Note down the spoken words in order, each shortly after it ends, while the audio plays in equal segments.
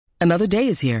Another day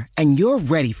is here, and you're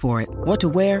ready for it. What to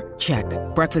wear? Check.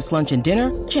 Breakfast, lunch, and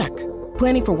dinner? Check.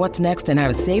 Planning for what's next and how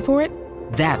to save for it?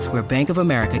 That's where Bank of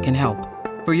America can help.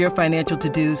 For your financial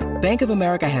to-dos, Bank of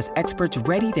America has experts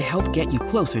ready to help get you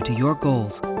closer to your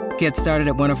goals. Get started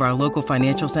at one of our local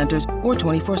financial centers or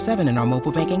 24/7 in our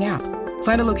mobile banking app.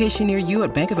 Find a location near you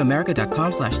at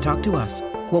bankofamerica.com/talktous.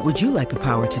 What would you like the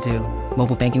power to do?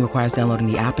 Mobile banking requires downloading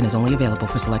the app and is only available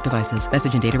for select devices.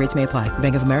 Message and data rates may apply.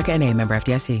 Bank of America N.A., member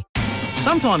FDIC.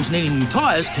 Sometimes needing new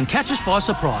tyres can catch us by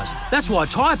surprise. That's why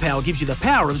Tyre Power gives you the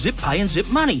power of Zip Pay and Zip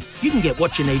Money. You can get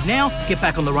what you need now, get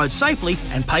back on the road safely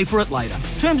and pay for it later.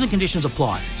 Terms and conditions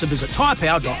apply. So visit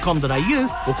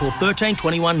tyrepower.com.au or call 13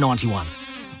 21 91.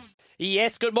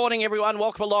 Yes, good morning everyone.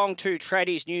 Welcome along to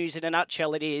Tradies News in a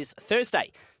Nutshell. It is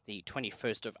Thursday, the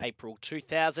 21st of April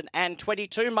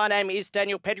 2022. My name is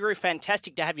Daniel Pettigrew.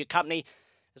 Fantastic to have your company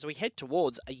as we head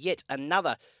towards yet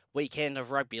another weekend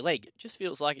of rugby league. It just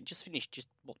feels like it just finished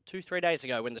 2-3 days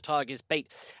ago when the Tigers beat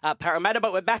Parramatta,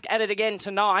 but we're back at it again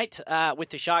tonight with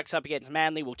the Sharks up against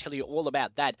Manly. We'll tell you all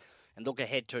about that and look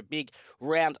ahead to a big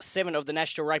round 7 of the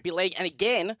National Rugby League. And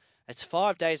again, it's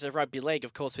 5 days of rugby league,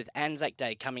 of course, with Anzac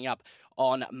Day coming up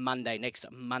on Monday, next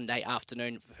Monday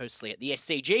afternoon, firstly at the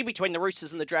SCG between the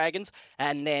Roosters and the Dragons,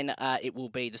 and then it will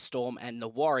be the Storm and the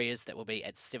Warriors that will be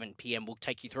at 7 p.m. We'll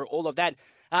take you through all of that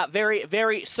very,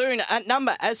 very soon.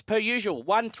 Number, as per usual,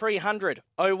 1300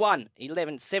 01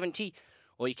 1170,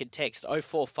 or you can text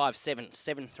 0457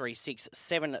 736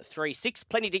 736.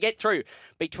 Plenty to get through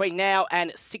between now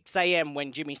and 6 a.m.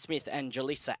 when Jimmy Smith and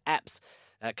Jalissa Apps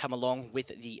come along with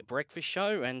the breakfast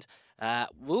show, and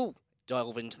we'll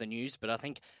delve into the news, but I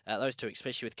think those two,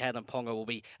 especially with Kalyn Ponga, will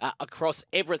be across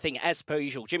everything as per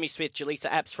usual. Jimmy Smith, Jalissa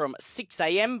Apps from 6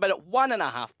 a.m, but at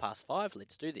 5:15,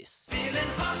 let's do this.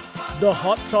 The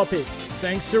hot topic,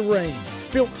 thanks to Rheem.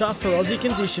 Built tough for Aussie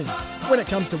conditions. When it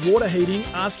comes to water heating,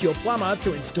 ask your plumber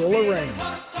to install a Rheem.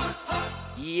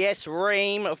 Yes,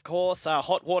 Rheem, of course.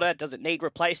 Hot water, does it need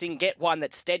replacing? Get one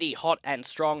that's steady, hot and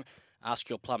strong. Ask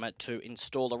your plumber to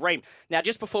install a Rheem. Now,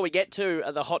 just before we get to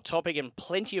the hot topic and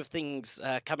plenty of things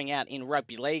coming out in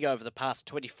rugby league over the past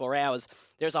 24 hours,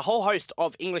 there's a whole host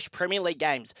of English Premier League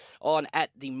games on at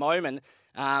the moment.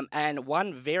 And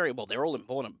one they're all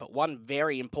important, but one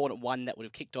very important one that would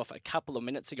have kicked off a couple of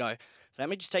minutes ago. So let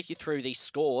me just take you through these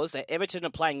scores. Everton are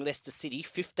playing Leicester City,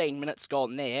 15 minutes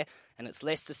gone there, and it's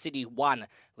Leicester City 1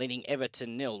 leading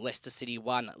Everton 0. Leicester City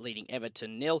 1 leading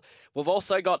Everton 0. We've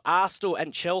also got Arsenal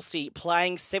and Chelsea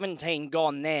playing, 17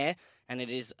 gone there, and it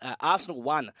is Arsenal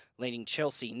 1 leading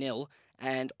Chelsea 0.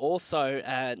 And also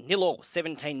 0-0,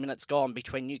 17 minutes gone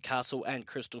between Newcastle and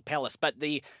Crystal Palace. But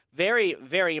the very,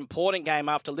 very important game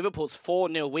after Liverpool's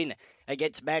 4-0 win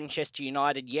against Manchester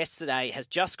United yesterday has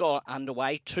just got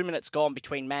underway. 2 minutes gone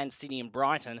between Man City and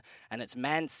Brighton. And it's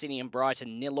Man City and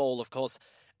Brighton 0-0, of course.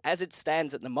 As it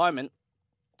stands at the moment,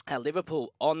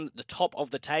 Liverpool on the top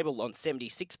of the table on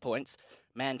 76 points.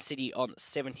 Man City on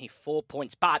 74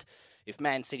 points. But if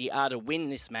Man City are to win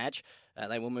this match,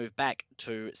 they will move back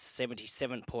to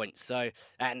 77 points. So,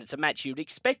 and it's a match you'd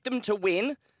expect them to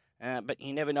win, but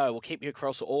you never know. We'll keep you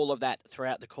across all of that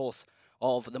throughout the course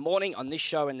of the morning on this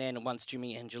show, and then once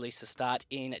Jimmy and Jalissa start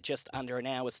in just under an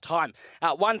hour's time.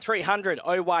 1300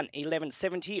 01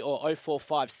 1170 or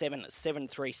 0457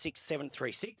 736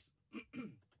 736.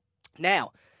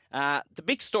 Now, the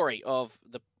big story of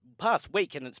the past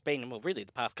week, and it's been, well, really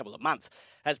the past couple of months,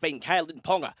 has been Kalyn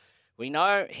Ponga. We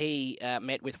know he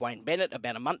met with Wayne Bennett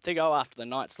about a month ago after the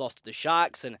Knights lost to the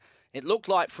Sharks, and it looked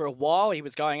like for a while he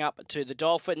was going up to the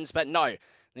Dolphins, but no.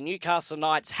 The Newcastle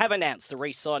Knights have announced the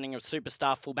re-signing of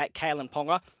superstar fullback Kalyn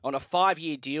Ponga on a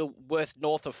 5-year deal worth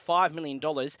north of $5 million,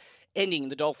 ending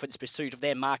the Dolphins' pursuit of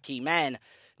their marquee man.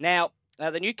 Now,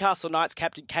 the Newcastle Knights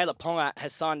captain Kalyn Ponga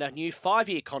has signed a new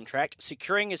 5-year contract,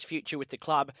 securing his future with the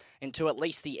club until at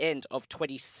least the end of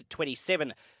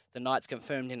 2027. The Knights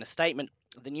confirmed in a statement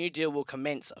the new deal will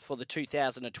commence for the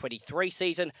 2023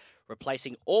 season,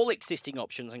 replacing all existing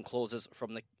options and clauses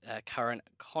from the current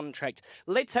contract.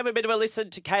 Let's have a bit of a listen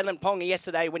to Kalyn Ponga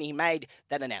yesterday when he made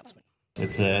that announcement.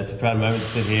 It's a proud moment to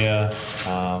sit here,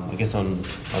 I guess on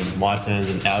my terms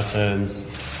and our terms,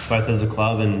 both as a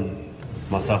club and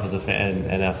myself as a fan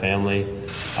and our family,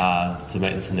 to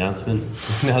make this announcement.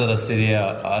 Now that I sit here,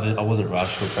 I wasn't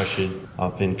rushed or pressured.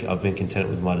 I've been content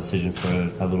with my decision for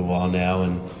a little while now,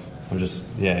 and I'm just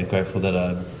grateful that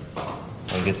I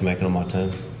get to make it on my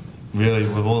terms. Really,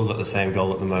 we've all got the same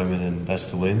goal at the moment, and that's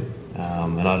to win.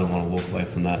 And I don't want to walk away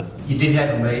from that. You did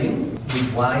have a meeting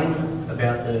with Wayne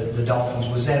about the Dolphins.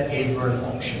 Was that ever an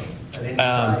option at any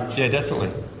stage? Yeah,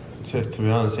 definitely. To be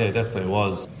honest, yeah, it definitely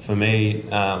was. For me,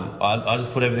 I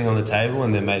just put everything on the table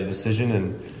and then made a decision,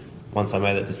 and once I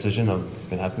made that decision, I've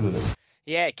been happy with it.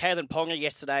 Yeah, Kalyn Ponga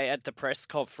yesterday at the press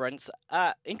conference.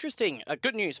 Interesting.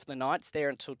 Good news for the Knights there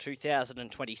until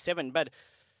 2027, but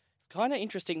it's kind of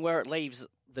interesting where it leaves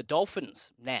the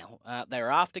Dolphins now.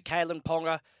 They're after Kalyn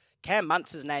Ponga. Cam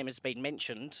Muntz's name has been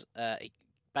mentioned,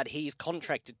 but he's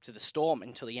contracted to the Storm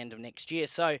until the end of next year.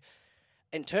 So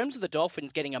in terms of the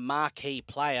Dolphins getting a marquee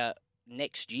player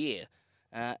next year,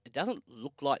 it doesn't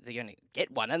look like they're going to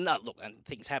get one. And look, and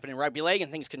things happen in rugby league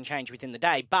and things can change within the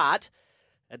day, but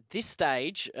at this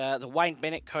stage, the Wayne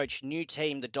Bennett coach, new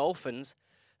team, the Dolphins,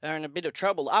 are in a bit of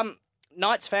trouble.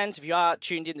 Knights fans, if you are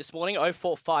tuned in this morning,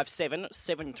 0457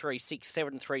 736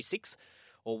 736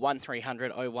 or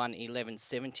 1300 01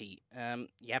 1170.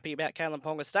 You happy about Kalyn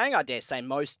Ponga staying? I dare say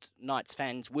most Knights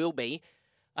fans will be.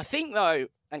 I think, though,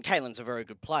 and Kalyn's a very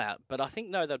good player, but I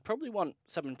think, though, they'd probably want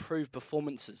some improved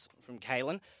performances from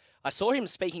Kalyn. I saw him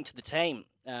speaking to the team.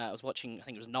 I was watching, I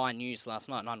think it was 9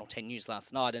 or 10 News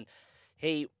last night, and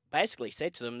he basically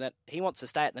said to them that he wants to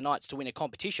stay at the Knights to win a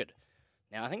competition.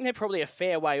 Now, I think they're probably a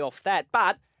fair way off that,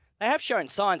 but they have shown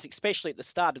signs, especially at the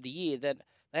start of the year, that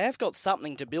they have got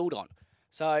something to build on.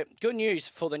 So, good news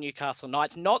for the Newcastle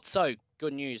Knights. Not so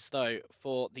good news, though,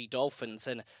 for the Dolphins.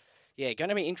 And, yeah, going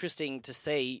to be interesting to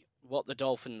see what the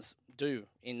Dolphins do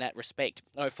in that respect.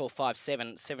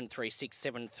 0457 736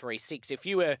 736. If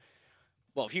you were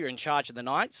in charge of the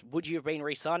Knights, would you have been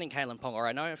re-signing Kalyn Ponga?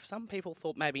 I know some people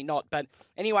thought maybe not. But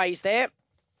anyway, he's there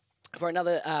for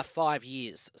another 5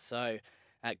 years. So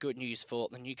good news for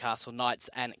the Newcastle Knights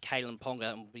and Kalyn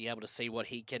Ponga. And we'll be able to see what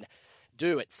he can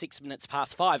do at 5 minutes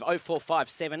past 5.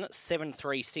 0457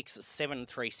 736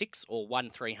 736 or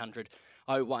 1300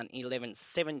 01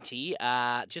 1170.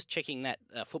 Just checking that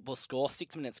football score.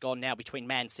 6 minutes gone now between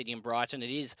Man City and Brighton. It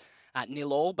is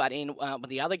 0-0, but in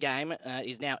the other game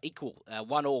is now equal.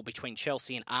 1-1 between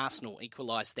Chelsea and Arsenal,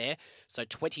 equalised there. So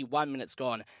 21 minutes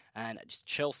gone, and just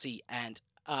Chelsea and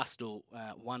Arsenal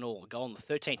 1-1. Goal in the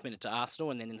 13th minute to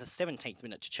Arsenal, and then in the 17th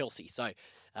minute to Chelsea. So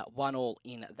 1-1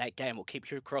 in that game. We'll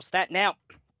keep you across that. Now,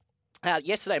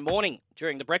 yesterday morning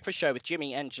during the breakfast show with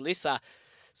Jimmy and Jalissa,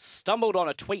 stumbled on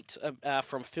a tweet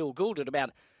from Phil Gould at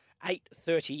about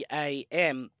 8:30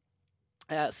 a.m.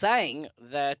 Saying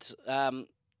that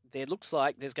there looks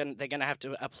like they're going to have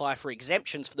to apply for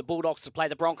exemptions for the Bulldogs to play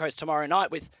the Broncos tomorrow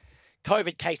night with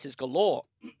COVID cases galore.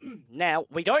 Now,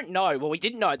 we don't know, well, we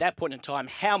didn't know at that point in time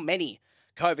how many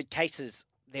COVID cases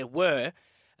there were.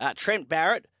 Trent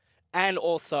Barrett and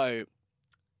also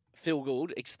Phil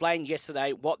Gould explained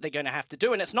yesterday what they're going to have to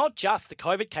do. And it's not just the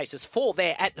COVID cases, 4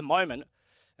 there at the moment,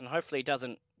 and hopefully it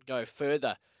doesn't go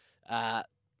further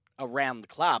around the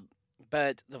club.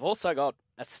 But they've also got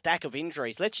a stack of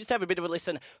injuries. Let's just have a bit of a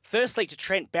listen, firstly, to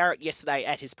Trent Barrett yesterday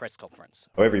at his press conference.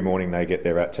 Well, every morning they get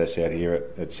their RAT tests out here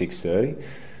at 6:30,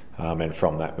 and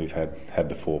from that we've had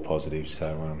the 4 positives.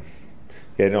 So,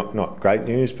 not great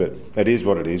news, but it is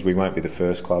what it is. We won't be the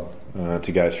first club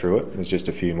to go through it. There's just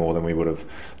a few more than we would have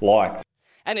liked.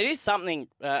 And it is something,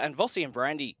 and Vossi and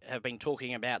Brandy have been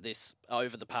talking about this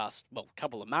over the past,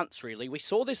 couple of months, really. We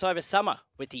saw this over summer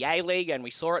with the A-League and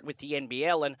we saw it with the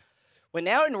NBL, and we're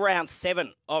now in round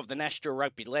 7 of the National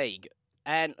Rugby League,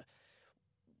 and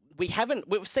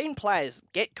we've seen players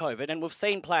get COVID and we've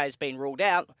seen players being ruled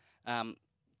out,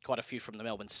 quite a few from the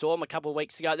Melbourne Storm a couple of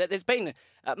weeks ago. There's been,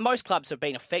 most clubs have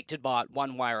been affected by it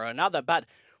one way or another, but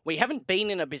we haven't been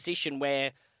in a position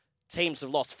where teams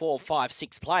have lost 4, 5,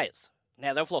 6 players.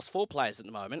 Now, they've lost 4 players at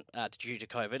the moment due to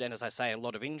COVID, and as I say, a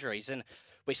lot of injuries. And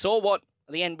we saw what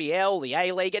the NBL, the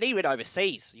A-League, and even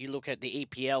overseas, you look at the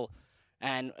EPL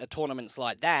and tournaments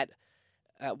like that,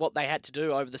 what they had to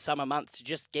do over the summer months to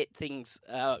just get things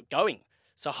going.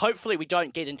 So hopefully we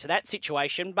don't get into that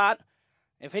situation, but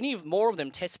if any more of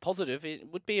them test positive,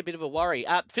 it would be a bit of a worry.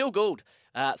 Phil Gould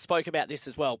spoke about this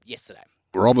as well yesterday.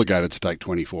 We're obligated to take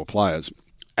 24 players.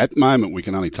 At the moment, we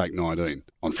can only take 19.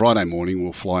 On Friday morning,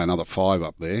 we'll fly another 5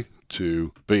 up there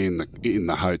to be in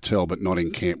the hotel, but not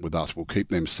in camp with us. We'll keep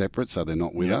them separate so they're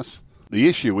not with us. The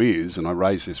issue is, and I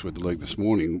raised this with the league this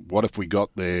morning, what if we got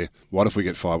there, what if we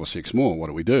get 5 or 6 more? What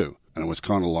do we do? And it was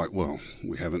kind of like, well,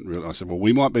 we haven't really. I said, well,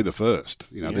 we might be the first.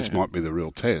 This might be the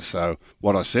real test. So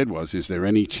what I said was, is there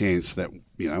any chance that,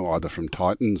 either from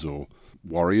Titans or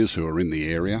Warriors who are in the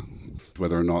area,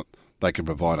 whether or not they could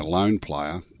provide a lone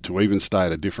player to even stay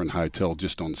at a different hotel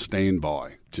just on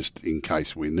standby, just in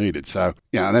case we need it. So,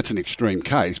 that's an extreme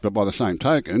case, but by the same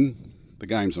token, the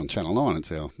game's on Channel 9.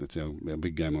 It's our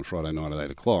big game on Friday night at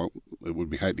 8 o'clock. It would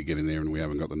be hate to get in there and we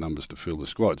haven't got the numbers to fill the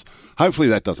squads. Hopefully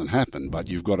that doesn't happen, but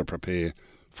you've got to prepare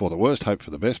for the worst, hope for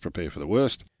the best, prepare for the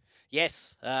worst.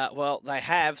 Yes, well, they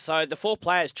have. So the 4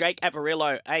 players, Jake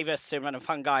Avarillo, Ava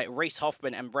Simanafungai, Reese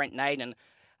Hoffman and Brent Naden,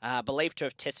 believed to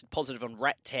have tested positive on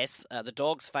rat tests. The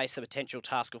Dogs face the potential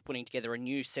task of putting together a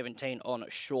new 17 on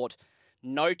short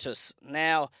notice.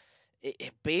 Now,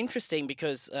 it'd be interesting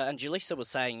because Angelisa was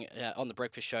saying on the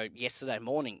breakfast show yesterday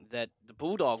morning that the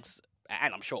Bulldogs,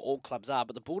 and I'm sure all clubs are,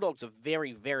 but the Bulldogs are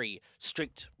very, very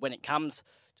strict when it comes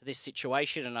to this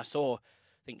situation. And I saw, I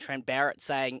think, Trent Barrett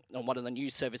saying on one of the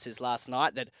news services last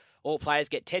night that all players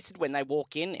get tested when they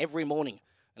walk in every morning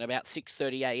at about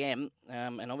 6:30 a.m.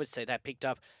 And obviously they picked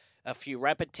up a few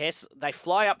rapid tests. They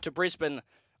fly up to Brisbane,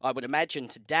 I would imagine,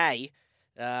 today.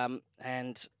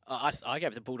 And I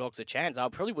gave the Bulldogs a chance. I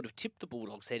probably would have tipped the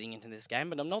Bulldogs heading into this game,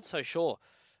 but I'm not so sure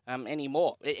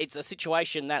anymore. It's a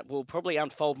situation that will probably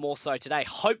unfold more so today.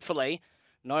 Hopefully,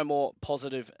 no more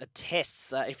positive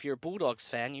tests. If you're a Bulldogs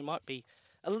fan, you might be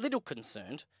a little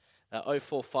concerned.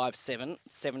 0457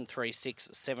 736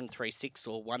 736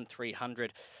 or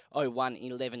 1300 01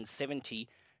 1170.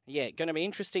 Yeah, going to be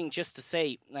interesting just to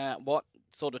see what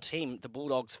sort of team the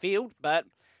Bulldogs field, but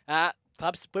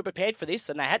clubs were prepared for this,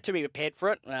 and they had to be prepared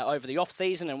for it over the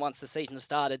off-season and once the season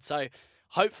started. So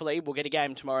hopefully we'll get a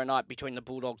game tomorrow night between the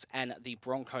Bulldogs and the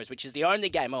Broncos, which is the only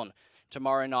game on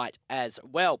tomorrow night as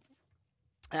well.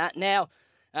 Now,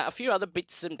 a few other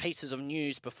bits and pieces of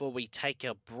news before we take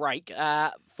a break.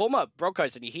 Former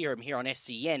Broncos, and you hear him here on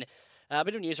SCN, a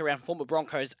bit of news around former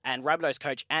Broncos and Rabbitohs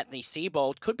coach Anthony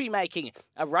Seibold could be making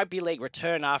a rugby league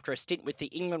return after a stint with the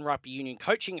England Rugby Union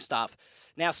coaching staff.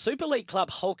 Now, Super League club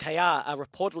Hull KR are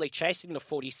reportedly chasing the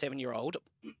 47-year-old,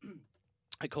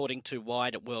 according to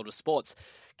Wide World of Sports.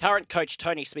 Current coach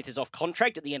Tony Smith is off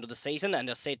contract at the end of the season and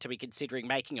is said to be considering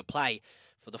making a play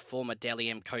for the former Dally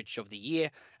M Coach of the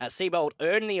Year. Seibold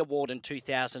earned the award in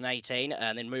 2018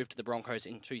 and then moved to the Broncos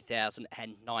in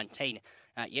 2019.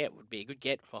 It would be a good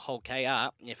get for Hull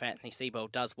KR if Anthony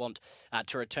Seibold does want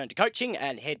to return to coaching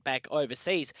and head back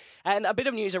overseas. And a bit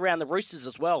of news around the Roosters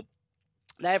as well.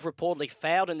 They have reportedly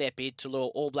failed in their bid to lure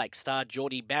All Black star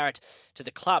Geordie Barrett to the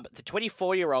club. The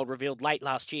 24-year-old revealed late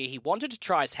last year he wanted to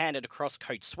try his hand at a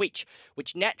cross-coach switch,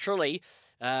 which naturally,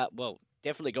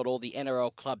 definitely got all the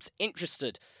NRL clubs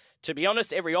interested. To be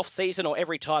honest, every off-season or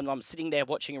every time I'm sitting there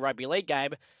watching a rugby league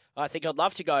game, I think I'd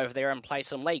love to go over there and play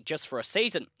some league just for a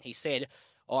season, he said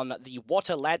on the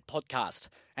What a Lad podcast.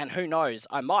 And who knows,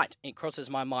 I might. It crosses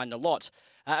my mind a lot.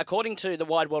 According to the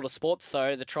Wide World of Sports,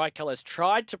 though, the Tricolours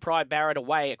tried to pry Barrett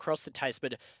away across the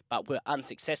Tasman, but were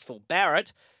unsuccessful.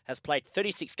 Barrett has played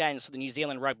 36 games for the New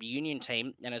Zealand Rugby Union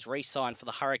team and has re-signed for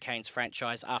the Hurricanes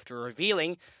franchise after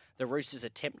revealing the Roosters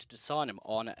attempted to sign him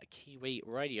on Kiwi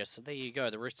radio. So there you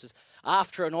go, the Roosters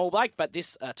after an All Black, but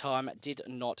this time did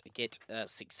not get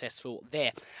successful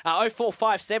there.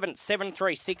 0457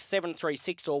 736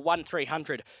 736 or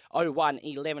 1300 01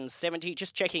 1170.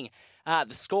 Just checking the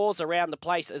scores around the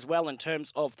place as well in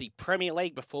terms of the Premier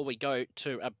League before we go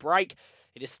to a break.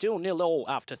 It is still 0-0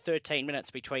 after 13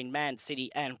 minutes between Man City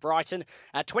and Brighton.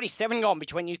 27 gone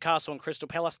between Newcastle and Crystal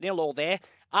Palace. 0-0 there.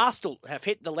 Arsenal have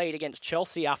hit the lead against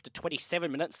Chelsea after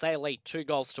 27 minutes. They lead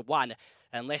 2-1.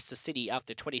 And Leicester City,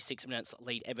 after 26 minutes,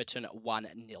 lead Everton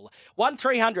 1-0.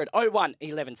 1300 01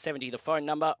 1170, the phone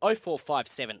number.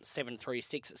 0457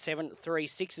 736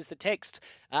 736 is the text.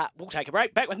 We'll take a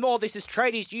break. Back with more. This is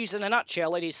Tradies News in a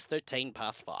nutshell. It is 5:13.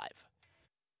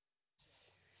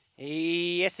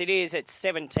 Yes, it is. It's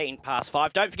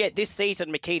 5:17. Don't forget, this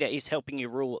season, Makita is helping you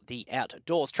rule the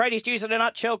outdoors. Tradies News in a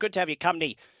nutshell. Good to have your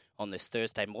company on this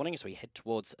Thursday morning as we head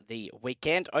towards the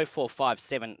weekend.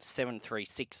 0457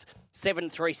 736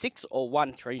 736 or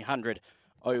 1300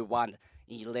 01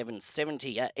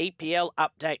 1170. EPL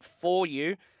update for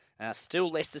you. Still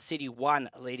Leicester City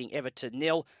 1, leading Everton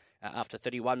 0. After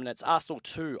 31 minutes, Arsenal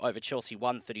 2 over Chelsea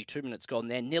 1, 32 minutes gone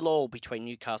there. 0-0 between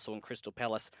Newcastle and Crystal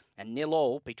Palace, and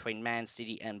 0-0 between Man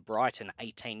City and Brighton,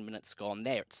 18 minutes gone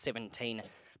there. It's 5:17.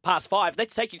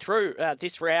 Let's take you through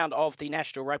this round of the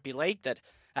National Rugby League that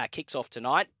kicks off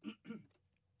tonight.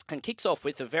 And kicks off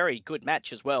with a very good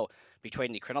match as well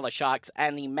between the Cronulla Sharks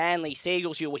and the Manly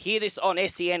Seagulls. You will hear this on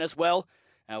SEN as well.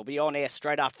 We'll be on air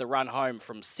straight after the run home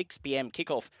from 6 p.m.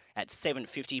 kickoff at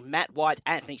 7:50. Matt White,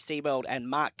 Anthony Seibold and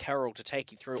Mark Carroll to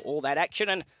take you through all that action.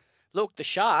 And look, the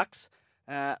Sharks,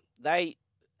 they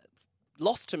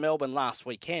lost to Melbourne last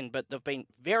weekend, but they've been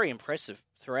very impressive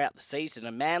throughout the season.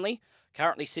 And Manly,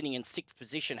 currently sitting in 6th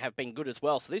position, have been good as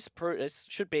well. So this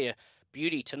should be a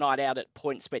beauty tonight out at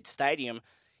PointsBet Stadium.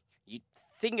 You'd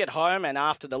think at home, and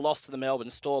after the loss to the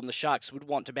Melbourne Storm, the Sharks would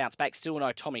want to bounce back. Still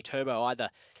no Tommy Turbo either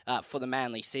for the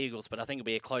Manly Seagulls, but I think it'll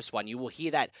be a close one. You will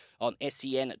hear that on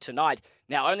SEN tonight.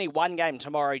 Now, only one game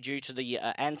tomorrow due to the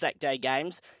Anzac Day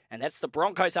games, and that's the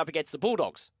Broncos up against the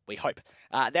Bulldogs, we hope.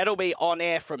 That'll be on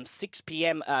air from 6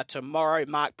 p.m. Tomorrow.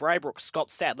 Mark Braybrook, Scott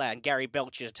Sadler, and Gary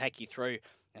Belcher to take you through.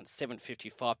 And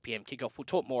 7:55 p.m. kickoff. We'll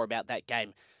talk more about that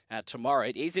game tomorrow.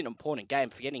 It is an important game,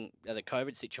 forgetting the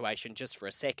COVID situation just for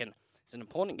a second. It's an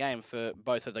important game for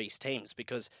both of these teams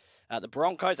because the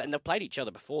Broncos, and they've played each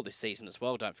other before this season as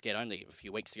well, don't forget, only a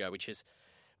few weeks ago, which is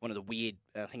one of the weird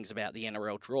things about the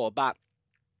NRL draw. But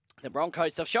the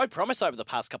Broncos, they've showed promise over the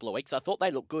past couple of weeks. I thought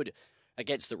they looked good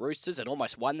against the Roosters and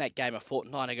almost won that game a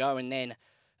fortnight ago, and then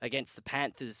against the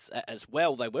Panthers as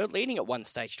well. They were leading at one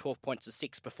stage, 12 points to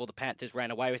 6, before the Panthers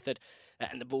ran away with it.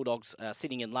 And the Bulldogs,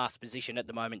 sitting in last position at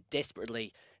the moment,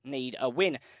 desperately need a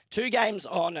win. 2 games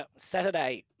on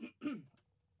Saturday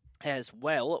as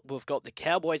well. We've got the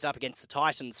Cowboys up against the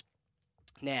Titans.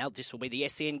 Now, this will be the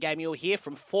SEN game you'll hear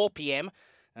from 4 p.m,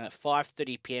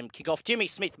 5:30 p.m. kickoff. Jimmy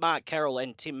Smith, Mark Carroll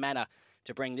and Tim Manor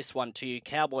to bring this one to you.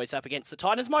 Cowboys up against the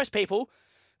Titans. Most people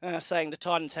saying the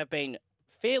Titans have been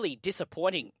fairly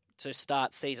disappointing to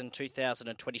start season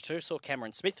 2022. Saw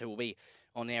Cameron Smith, who will be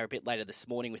on air a bit later this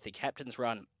morning with the captain's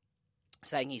run,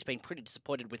 saying he's been pretty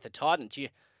disappointed with the Titans. You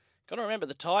got to remember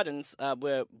the Titans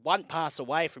were one pass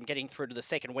away from getting through to the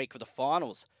second week of the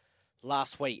finals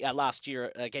last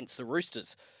year against the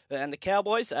Roosters. And the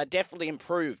Cowboys are definitely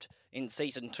improved in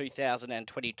season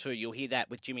 2022. You'll hear that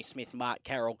with Jimmy Smith, Mark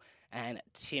Carroll and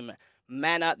Tim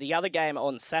Manor. The other game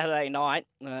on Saturday night,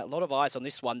 a lot of eyes on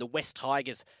this one. The West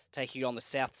Tigers taking on the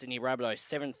South Sydney Rabbitohs,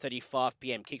 7:35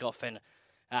 p.m. kickoff.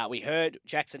 And we heard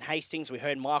Jackson Hastings, we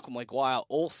heard Michael Maguire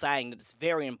all saying that it's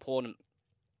very important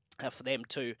for them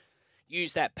to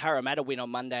use that Parramatta win on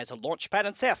Monday as a launch pad.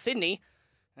 And South Sydney,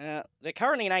 they're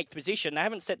currently in 8th position. They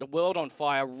haven't set the world on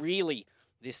fire really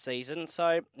this season.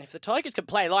 So if the Tigers can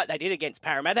play like they did against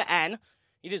Parramatta, and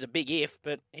it is a big if,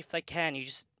 but if they can, you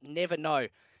just never know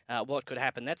what could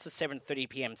happen. That's a 7:30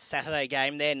 p.m. Saturday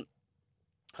game. Then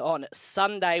on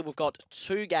Sunday, we've got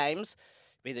 2 games.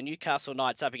 It'll be the Newcastle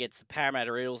Knights up against the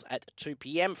Parramatta Eels at 2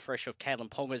 p.m. Fresh of Kalen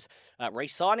Ponga's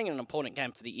re-signing. An important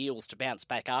game for the Eels to bounce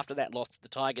back after that loss to the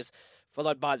Tigers,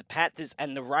 followed by the Panthers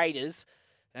and the Raiders.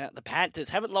 The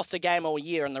Panthers haven't lost a game all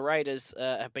year, and the Raiders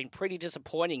have been pretty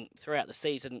disappointing throughout the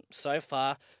season so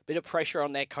far. Bit of pressure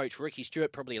on their coach, Ricky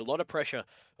Stewart, probably a lot of pressure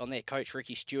on their coach,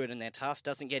 Ricky Stewart, and their task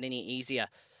doesn't get any easier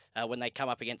when they come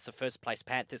up against the first-place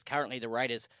Panthers. Currently, the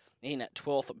Raiders in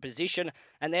 12th position.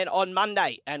 And then on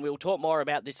Monday, and we'll talk more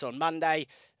about this on Monday,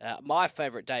 my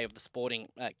favourite day of the sporting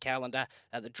calendar,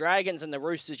 the Dragons and the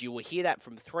Roosters. You will hear that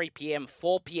from 3 p.m,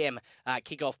 4 p.m.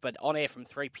 Kickoff, but on air from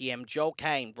 3 p.m. Joel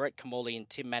Kane, Brett Kamali and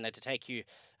Tim Manor to take you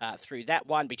through that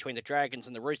one between the Dragons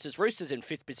and the Roosters. Roosters in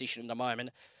 5th position at the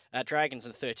moment. Dragons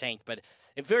in 13th, but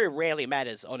it very rarely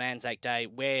matters on Anzac Day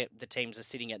where the teams are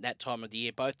sitting at that time of the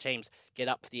year. Both teams get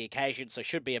up for the occasion, so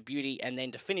should be a beauty. And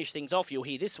then to finish things off, you'll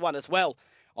hear this one as well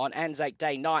on Anzac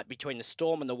Day night between the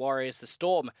Storm and the Warriors. The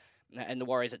Storm and the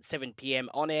Warriors at 7 p.m.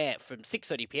 on air from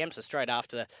 6:30 p.m, so straight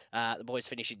after the boys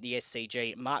finish at the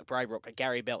SCG. Mark Braybrook,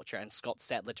 Gary Belcher and Scott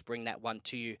Sadler to bring that one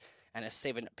to you, and a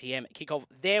 7 p.m. kickoff.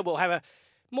 There we'll have a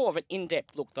more of an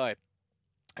in-depth look, though,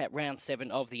 at round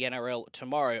 7 of the NRL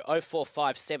tomorrow.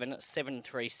 0457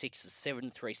 736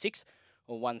 736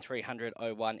 or 1300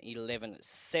 01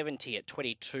 1170 at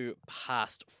 22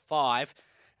 past 5.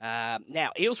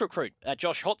 Now, Eels recruit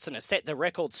Josh Hodgson has set the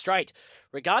record straight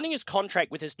regarding his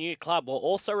contract with his new club, while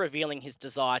also revealing his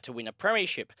desire to win a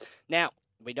premiership. Now,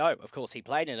 we know, of course, he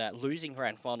played in a losing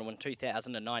grand final in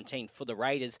 2019 for the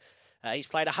Raiders. He's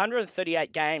played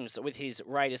 138 games with his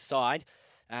Raiders side.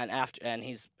 And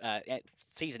his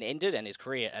season ended, and his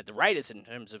career at the Raiders, in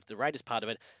terms of the Raiders part of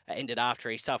it, ended after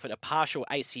he suffered a partial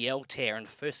ACL tear in the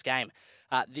first game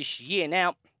this year.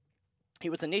 Now, it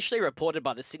was initially reported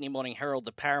by the Sydney Morning Herald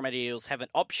the Parramatta Eels have an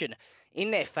option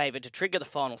in their favour to trigger the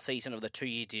final season of the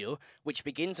 2-year deal, which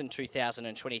begins in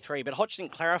 2023. But Hodgson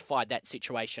clarified that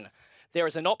situation. There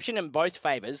is an option in both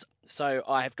favours, so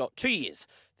I have got 2 years.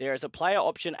 There is a player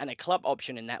option and a club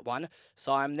option in that one,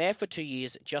 so I'm there for 2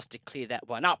 years just to clear that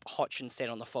one up, Hodgson said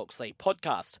on the Fox League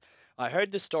podcast. I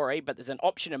heard the story, but there's an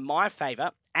option in my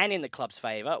favour and in the club's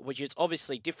favour, which is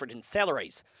obviously different in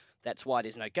salaries. That's why it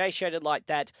is negotiated like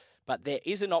that, but there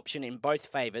is an option in both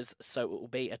favours, so it will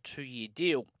be a 2-year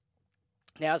deal.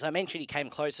 Now, as I mentioned, he came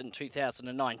close in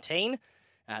 2019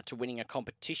 to winning a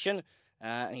competition.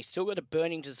 and he's still got a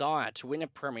burning desire to win a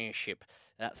premiership.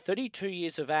 32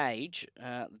 years of age,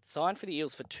 signed for the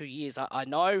Eels for 2 years. I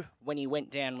know when he went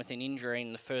down with an injury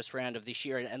in the first round of this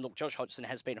year, and look, Josh Hodgson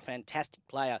has been a fantastic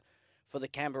player for the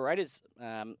Canberra Raiders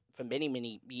for many,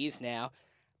 many years now,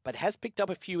 but has picked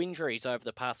up a few injuries over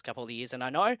the past couple of years. And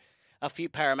I know a few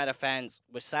Parramatta fans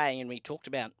were saying, and we talked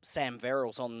about Sam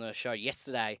Verrills on the show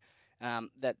yesterday,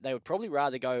 that they would probably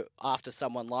rather go after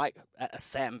someone like a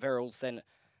Sam Verrills than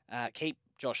keep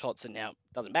Josh Hodgson. Now,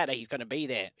 doesn't matter, he's going to be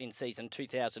there in season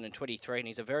 2023, and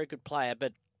he's a very good player,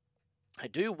 but I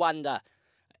do wonder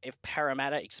if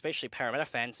Parramatta, especially Parramatta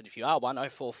fans, and if you are one,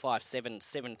 0457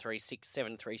 736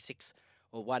 736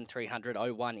 or 1300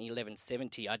 01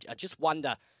 1170, I just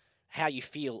wonder how you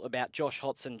feel about Josh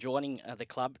Hodgson joining the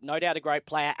club. No doubt a great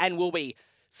player and will be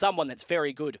someone that's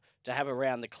very good to have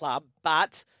around the club,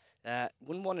 but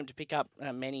wouldn't want him to pick up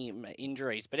many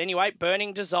injuries. But anyway,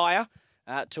 burning desire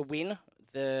to win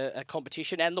the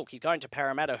competition. And look, he's going to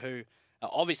Parramatta, who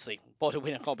obviously want to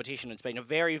win a competition. It's been a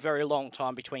very, very long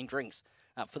time between drinks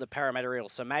for the Parramatta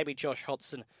Eels. So maybe Josh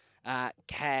Hodgson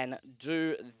can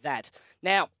do that.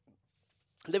 Now,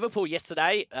 Liverpool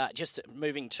yesterday, just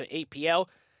moving to EPL,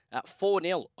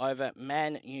 4-0 over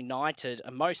Man United.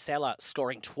 Mo Salah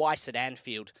scoring twice at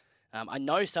Anfield. I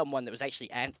know someone that was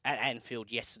actually at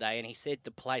Anfield yesterday, and he said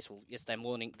yesterday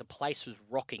morning, the place was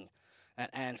rocking at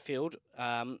Anfield.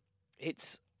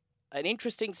 It's an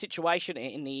interesting situation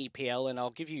in the EPL, and I'll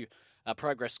give you a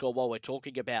progress score while we're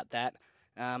talking about that.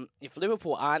 If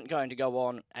Liverpool aren't going to go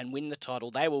on and win the title,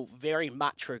 they will very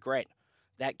much regret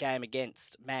that game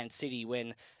against Man City,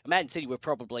 when Man City were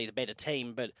probably the better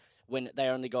team, but when they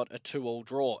only got a 2-2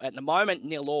 draw. At the moment,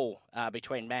 0-0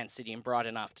 between Man City and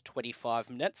Brighton after 25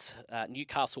 minutes.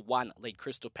 Newcastle 1, lead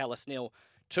Crystal Palace 0.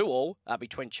 2-2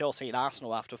 between Chelsea and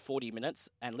Arsenal after 40 minutes,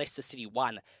 and Leicester City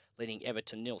 1, leading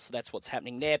Everton 0. So that's what's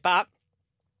happening there. But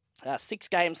 6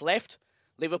 games left.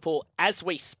 Liverpool, as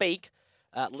we speak,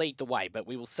 lead the way. But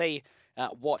we will see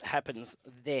what happens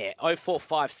there.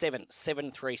 0457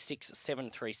 736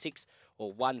 736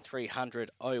 or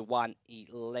 1300 01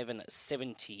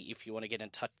 1170 if you want to get in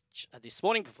touch this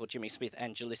morning before Jimmy Smith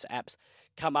and Jalissa Apps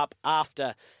come up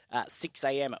after 6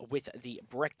 a.m. with the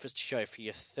breakfast show for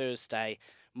your Thursday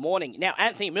morning. Now,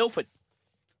 Anthony Milford,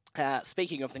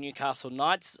 speaking of the Newcastle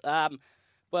Knights,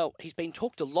 well, he's been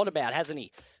talked a lot about, hasn't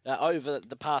he, over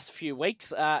the past few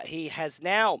weeks. He has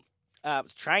now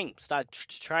started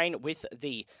to train with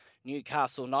the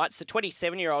Newcastle Knights. The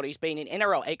 27-year-old, he's been in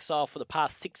NRL exile for the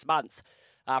past 6 months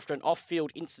after an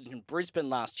off-field incident in Brisbane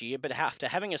last year, but after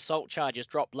having assault charges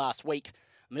dropped last week,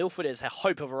 Milford has a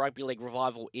hope of a rugby league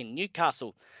revival in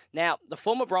Newcastle. Now, the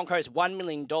former Broncos $1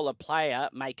 million player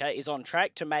maker is on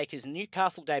track to make his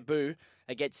Newcastle debut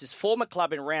against his former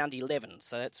club in round 11,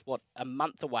 so that's, a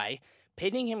month away,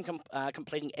 pending him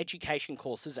completing education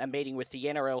courses and meeting with the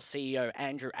NRL CEO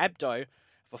Andrew Abdo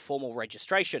for formal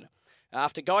registration.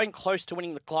 After going close to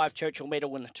winning the Clive Churchill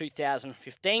Medal in the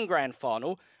 2015 Grand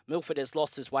Final, Milford has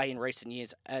lost his way in recent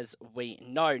years, as we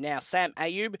know. Now, Sam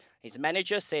Ayoub, his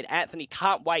manager, said Anthony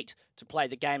can't wait to play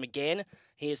the game again.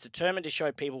 He is determined to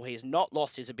show people he has not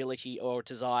lost his ability or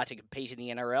desire to compete in the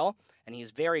NRL, and he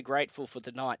is very grateful for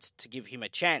the Knights to give him a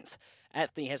chance.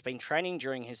 Anthony has been training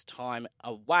during his time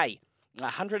away.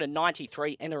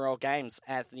 193 NRL games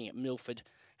Anthony Milford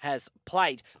has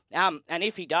played. And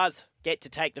if he does get to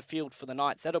take the field for the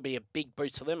Knights, that'll be a big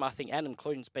boost for them. I think Adam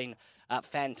Clune's been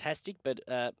fantastic, but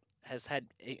has had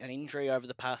an injury over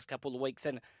the past couple of weeks.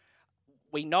 And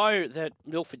we know that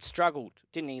Milford struggled,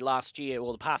 didn't he, last year,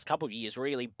 or the past couple of years,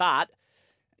 really. But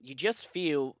you just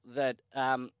feel that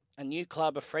a new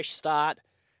club, a fresh start,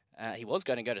 he was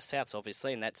going to go to Souths,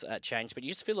 obviously, and that's changed. But you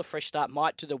just feel a fresh start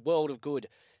might do the world of good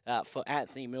for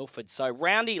Anthony Milford. So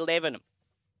round 11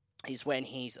 is when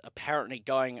he's apparently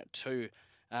going to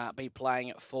be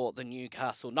playing for the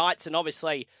Newcastle Knights. And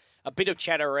obviously a bit of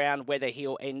chatter around whether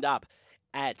he'll end up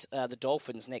at the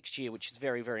Dolphins next year, which is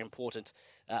very, very important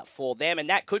for them. And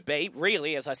that could be,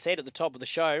 really, as I said at the top of the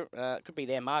show, could be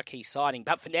their marquee signing.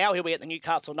 But for now, he'll be at the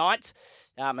Newcastle Knights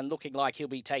and looking like he'll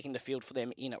be taking the field for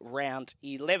them in round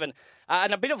 11.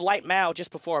 And a bit of late mail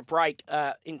just before a break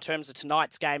in terms of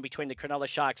tonight's game between the Cronulla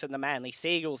Sharks and the Manly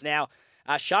Seagulls. Now,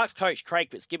 Sharks coach Craig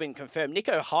Fitzgibbon confirmed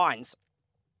Nico Hines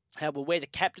will wear the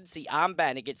captaincy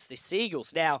armband against the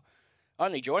Seagulls. Now,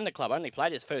 only joined the club, only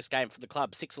played his first game for the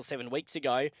club 6 or 7 weeks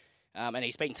ago, and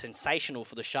he's been sensational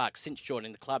for the Sharks since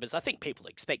joining the club, as I think people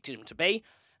expected him to be.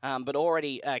 But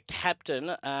already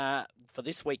captain for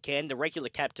this weekend. The regular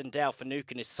captain, Dale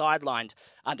Finucane, is sidelined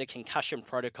under concussion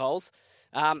protocols.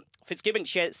 Fitzgibbon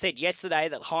said yesterday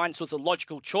that Hines was a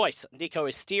logical choice. Nico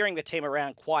is steering the team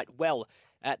around quite well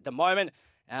at the moment.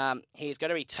 He's going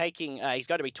to be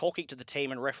talking to the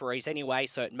team and referees anyway,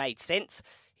 so it made sense.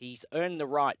 He's earned the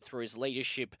right through his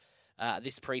leadership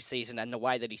this preseason and the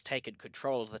way that he's taken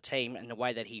control of the team and the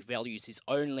way that he values his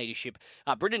own leadership.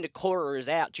 Brendan Nikora is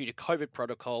out due to COVID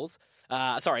protocols.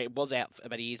 It was out,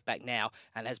 but he is back now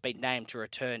and has been named to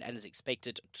return and is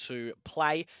expected to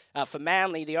play. For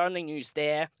Manly, the only news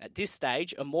there at this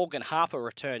stage, Morgan Harper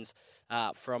returns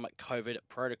from COVID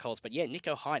protocols. But yeah,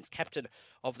 Nico Hines, captain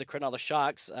of the Cronulla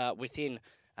Sharks, within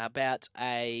about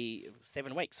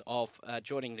 7 weeks of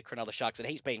joining the Cronulla Sharks, and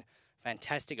he's been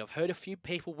fantastic. I've heard a few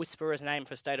people whisper his name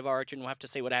for State of Origin. We'll have to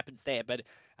see what happens there, but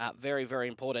very, very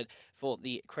important for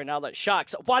the Cronulla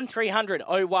Sharks. 1300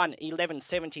 01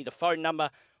 1170, the phone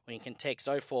number, or you can text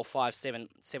 0457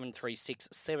 736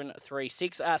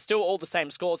 736. Still all the same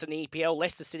scores in the EPL.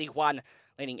 Leicester City 1,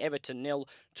 leading Everton 0.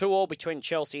 2-2 between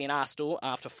Chelsea and Arsenal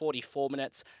after 44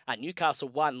 minutes. Newcastle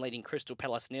 1, leading Crystal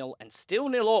Palace 0. And still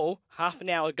 0-0, half an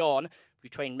hour gone,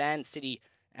 between Man City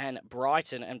and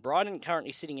Brighton. And Brighton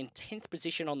currently sitting in 10th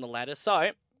position on the ladder.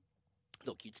 So,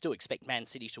 look, you'd still expect Man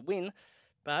City to win,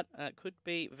 but it could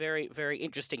be very, very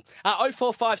interesting.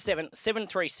 0457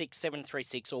 736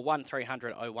 736 or 1300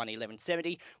 01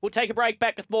 1170. We'll take a break.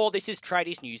 Back with more. This is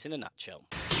Tradies News in a nutshell.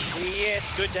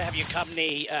 Yes, good to have your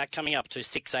company coming up to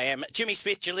 6 a.m. Jimmy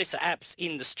Smith, Jalissa Apps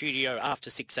in the studio after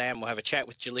 6 a.m. We'll have a chat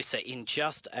with Jalissa in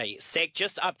just a sec.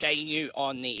 Just updating you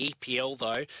on the EPL,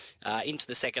 though, into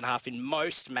the second half in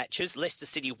most matches. Leicester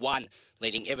City 1,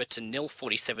 leading Everton 0,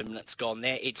 47 minutes gone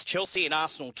there. It's Chelsea and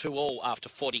Arsenal 2-2 after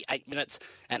 48 minutes.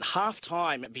 And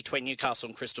half-time between Newcastle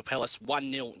and Crystal Palace,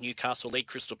 1-0 Newcastle lead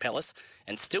Crystal Palace.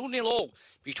 And still 0-0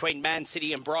 between Man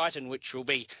City and Brighton, which will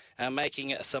be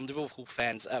making some Liverpool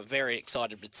fans very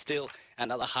excited, but still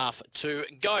another half to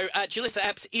go. Jalissa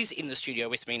Apps is in the studio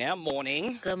with me now.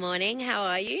 Morning. Good morning. How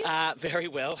are you? Very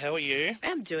well. How are you?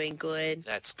 I'm doing good.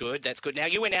 That's good. That's good. Now,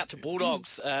 you went out to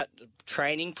Bulldogs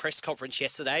training press conference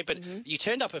yesterday, but you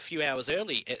turned up a few hours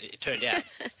early, it turned out.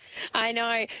 I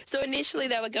know. So initially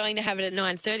they were going to have it at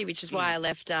 9:30, which is why I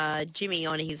left Jimmy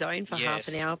on his own for half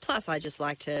an hour. Plus, I just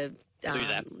like to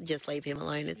just leave him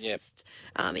alone. It's just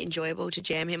enjoyable to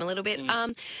jam him a little bit.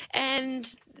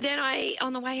 And then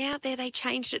on the way out there, they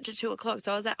changed it to 2 o'clock.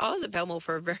 So I was at Belmore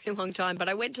for a very long time, but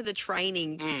I went to the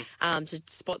training to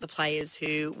spot the players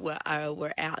who were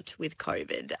out with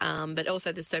COVID. But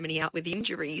also there's so many out with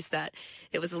injuries that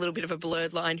it was a little bit of a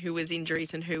blurred line who was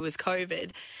injuries and who was COVID.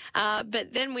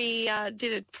 But then we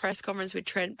did a press conference with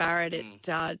Trent Barrett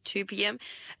at 2 p.m.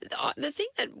 The thing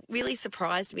that really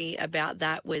surprised me about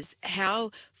that was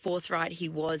how forthright he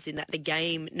was in that the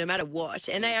game, no matter what,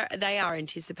 and they are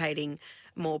anticipating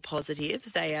more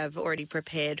positives. They have already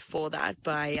prepared for that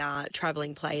by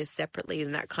travelling players separately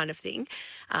and that kind of thing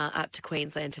up to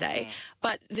Queensland today.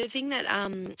 But the thing that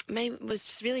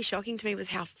was really shocking to me was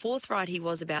how forthright he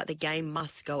was about the game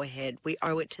must go ahead. We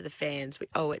owe it to the fans. We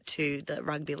owe it to the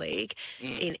rugby league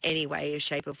in any way,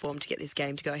 shape or form to get this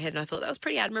game to go ahead. And I thought that was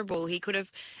pretty admirable. He could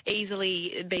have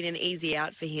easily been an easy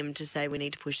out for him to say we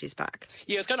need to push this back.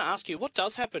 Yeah, I was going to ask you, what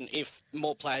does happen if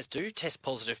more players do test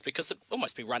positive? Because they'll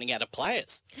almost be running out of players.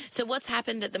 So what's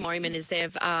happened at the moment is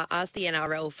they've asked the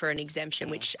NRL for an exemption,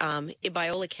 which by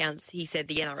all accounts, he said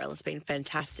the NRL has been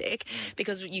fantastic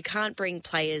because you can't bring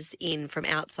players in from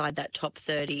outside that top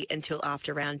 30 until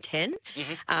after round 10.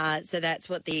 So that's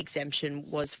what the exemption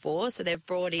was for. So they've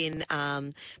brought in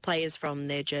players from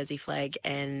their Jersey flag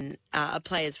and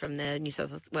players from the New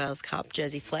South Wales Cup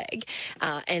Jersey flag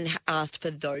and asked for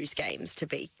those games to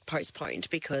be postponed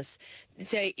because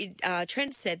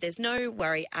Trent said there's no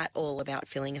worry at all about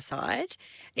filling a side.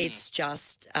 It's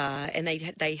just, and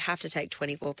they have to take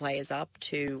 24 players up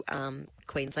to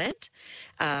Queensland.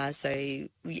 So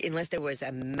unless there was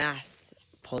a mass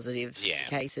positive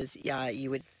cases, you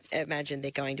would imagine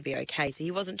they're going to be okay. So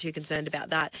he wasn't too concerned about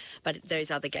that, but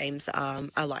those other games are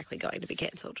likely going to be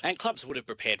cancelled. And clubs would have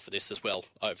prepared for this as well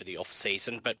over the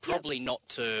off-season, but probably not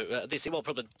to this. Well,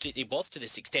 probably it was to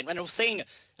this extent. And we've seen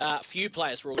a few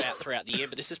players ruled out throughout the year,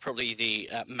 but this is probably the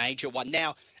major one.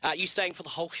 Now, are you staying for the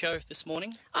whole show this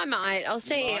morning? I might. I'll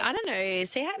see. I don't know.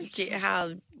 See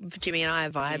how Jimmy and I are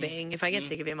vibing. If I get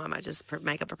sick of him, I might just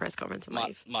make up a press conference and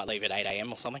leave. Might leave at 8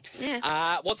 a.m. or something.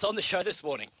 Yeah. What's on the show this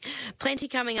morning? Plenty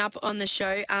coming up on the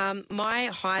show. My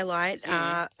highlight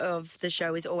of the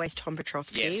show is always Tom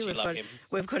Petrovsky. Yes, love him.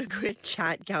 We've got a good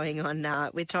chat going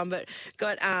on with Tom, but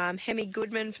got Hemi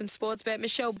Goodman from Sportsbet.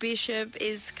 Michelle Bishop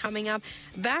is coming up.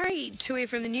 Barry Tui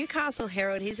from the Newcastle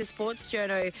Herald. He's a sports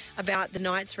journo about the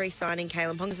Knights re-signing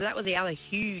Kalen Ponga. So that was the other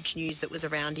huge news that was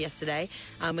around yesterday.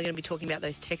 We're going to be talking about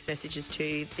those text messages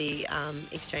to the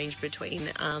exchange between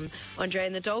Andre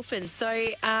and the Dolphins. So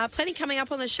plenty coming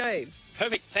up on the show.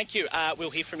 Perfect. Thank you.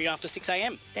 We'll hear from you after 6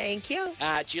 a.m. Thank you.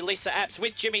 Julissa Apps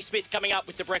with Jimmy Smith coming up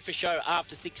with the breakfast show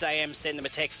after 6 a.m. Send them a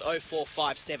text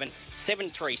 0457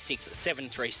 736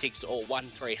 736 or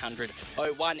 1300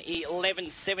 01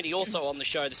 1170. Also on the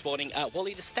show this morning,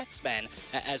 Wally the Stats Man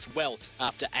as well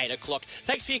after 8 o'clock.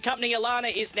 Thanks for your company.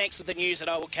 Alana is next with the news, and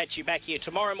I will catch you back here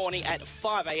tomorrow morning at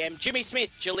 5 a.m. Jimmy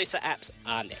Smith, Julissa Apps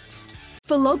are next.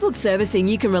 For logbook servicing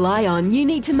you can rely on, you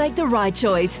need to make the right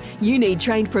choice. You need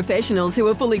trained professionals who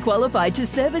are fully qualified to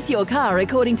service your car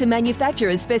according to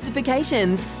manufacturer's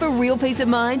specifications. For real peace of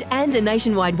mind and a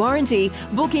nationwide warranty,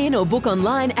 book in or book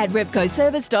online at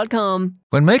repcoservice.com.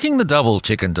 When making the double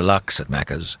chicken deluxe at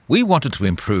Macca's, we wanted to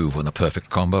improve on the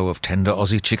perfect combo of tender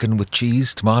Aussie chicken with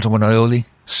cheese, tomato and aioli.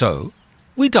 So,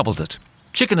 we doubled it.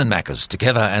 Chicken and Macca's,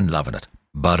 together and loving it.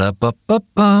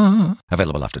 Ba-da-ba-ba-ba.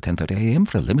 Available after 10:30 a.m.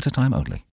 for a limited time only.